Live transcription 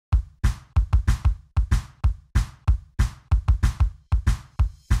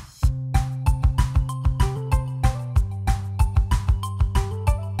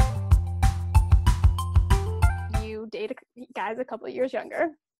guys a couple of years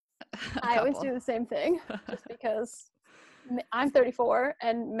younger. I always do the same thing just because I'm 34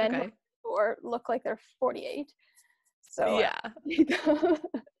 and men who are 34 look like they're 48. So yeah.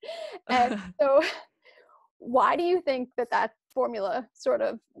 And so why do you think that formula sort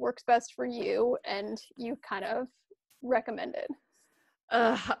of works best for you and you kind of recommend it?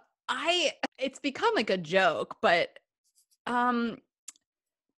 It's become like a joke, but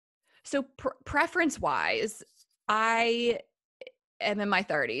so preference wise, I am in my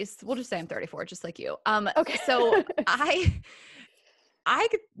 30s. We'll just say I'm 34, just like you. Okay. So I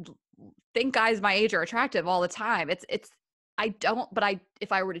think guys my age are attractive all the time. If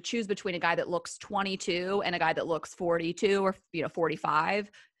I were to choose between a guy that looks 22 and a guy that looks 42 or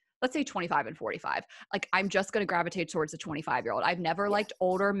 45, let's say 25 and 45, like I'm just going to gravitate towards the 25-year-old. I've never liked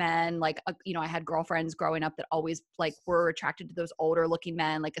older men. Like, I had girlfriends growing up that always like were attracted to those older looking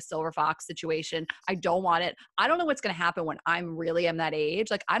men, like a silver fox situation. I don't want it. I don't know what's going to happen when I'm that age.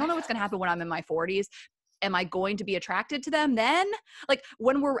 Like, I don't know what's going to happen when I'm in my 40s. Am I going to be attracted to them then? Like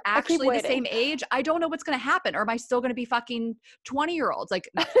when we're actually the same age, I don't know what's going to happen. Or am I still going to be fucking 20-year-olds? Like,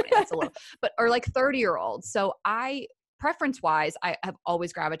 not 20, that's a little, or like 30-year-olds. So preference wise, I have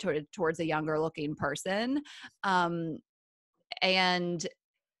always gravitated towards a younger looking person. And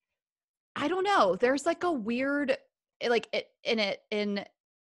I don't know, there's like a weird, like in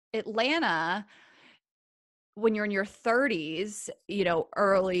Atlanta, when you're in your 30s,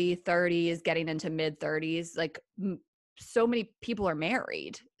 early 30s, getting into mid 30s, like so many people are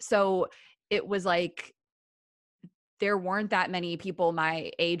married. So it was like, there weren't that many people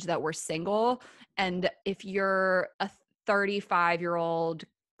my age that were single. And if you're a 35-year-old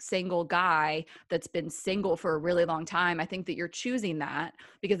single guy that's been single for a really long time, I think that you're choosing that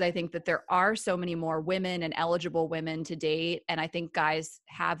because I think that there are so many more women and eligible women to date. And I think guys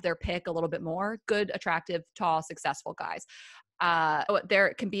have their pick a little bit more. Good, attractive, tall, successful guys.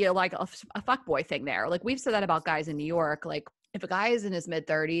 There can be a fuckboy thing there. Like we've said that about guys in New York. Like if a guy is in his mid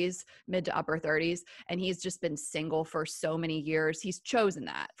to upper 30s, and he's just been single for so many years, he's chosen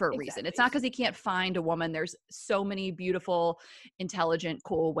that for a reason. It's not because he can't find a woman. There's so many beautiful, intelligent,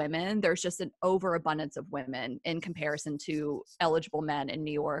 cool women. There's just an overabundance of women in comparison to eligible men in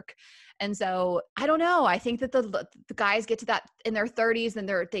New York. And so I don't know. I think that the guys get to that in their 30s and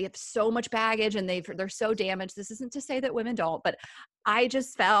they have so much baggage and they're so damaged. This isn't to say that women don't, but I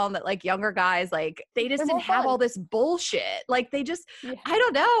just found that like younger guys, like they just didn't have all this bullshit. Like they just, I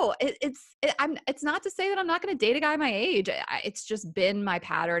don't know. It's not to say that I'm not going to date a guy my age. It's just been my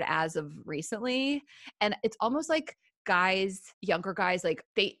pattern as of recently. And it's almost like younger guys, like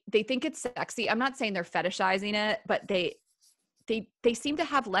they think it's sexy. I'm not saying they're fetishizing it, but they seem to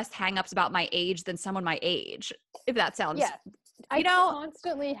have less hangups about my age than someone my age, if that sounds, I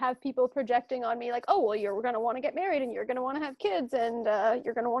constantly have people projecting on me like, oh, well, you're going to want to get married and you're going to want to have kids and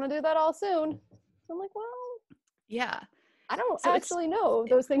you're going to want to do that all soon. So I'm like, well, yeah, I don't actually know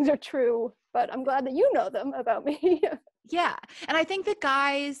those things are true, but I'm glad that you know them about me. Yeah. And I think that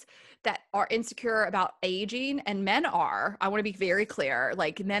guys that are insecure about aging, and men are, I want to be very clear,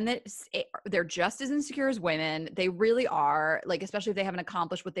 like men they're just as insecure as women. They really are, like, especially if they haven't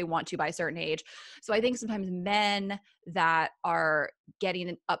accomplished what they want to by a certain age. So I think sometimes men that are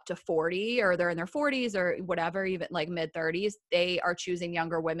getting up to 40 or they're in their 40s or whatever, even like mid 30s, they are choosing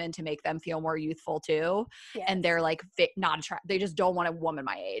younger women to make them feel more youthful too. Yes. And they're like not attracted. They just don't want a woman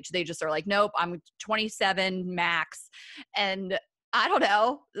my age. They just are like, nope, I'm 27 max. And I don't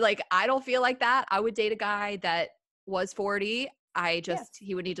know, like, I don't feel like that. I would date a guy that was 40.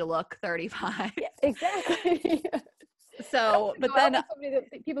 He would need to look 35. Yeah, exactly. So, but then somebody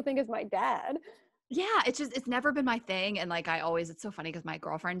that people think is my dad. Yeah, it's never been my thing. And like, it's so funny because my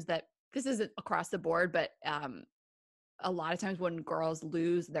girlfriends this isn't across the board, but a lot of times when girls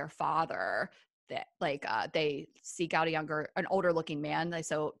lose their father, that like they seek out an older looking man.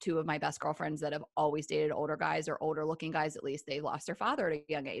 So two of my best girlfriends that have always dated older guys or older looking guys, at least they lost their father at a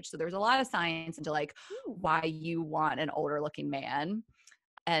young age. So there's a lot of science into like why you want an older looking man.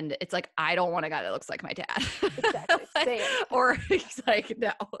 And it's like, I don't want a guy that looks like my dad. Exactly. Same. Or he's like,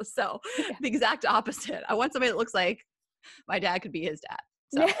 no. So the exact opposite. I want somebody that looks like my dad could be his dad.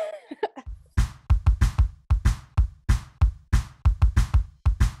 So